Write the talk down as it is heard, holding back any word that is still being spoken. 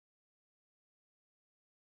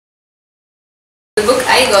The book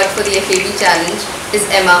I got for the FAB challenge is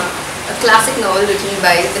Emma, a classic novel written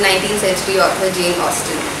by the 19th century author Jane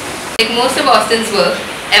Austen. Like most of Austen's work,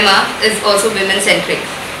 Emma is also women-centric.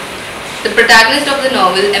 The protagonist of the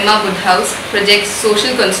novel, Emma Woodhouse, projects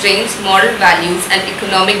social constraints, moral values and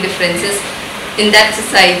economic differences in that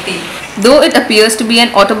society. Though it appears to be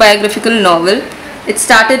an autobiographical novel, it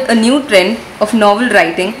started a new trend of novel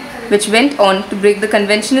writing which went on to break the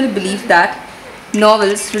conventional belief that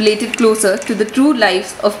novels related closer to the true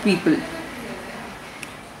lives of people.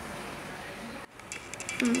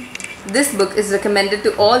 This book is recommended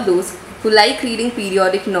to all those who like reading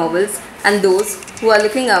periodic novels and those who are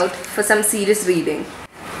looking out for some serious reading.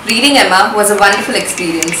 Reading Emma was a wonderful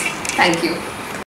experience. Thank you.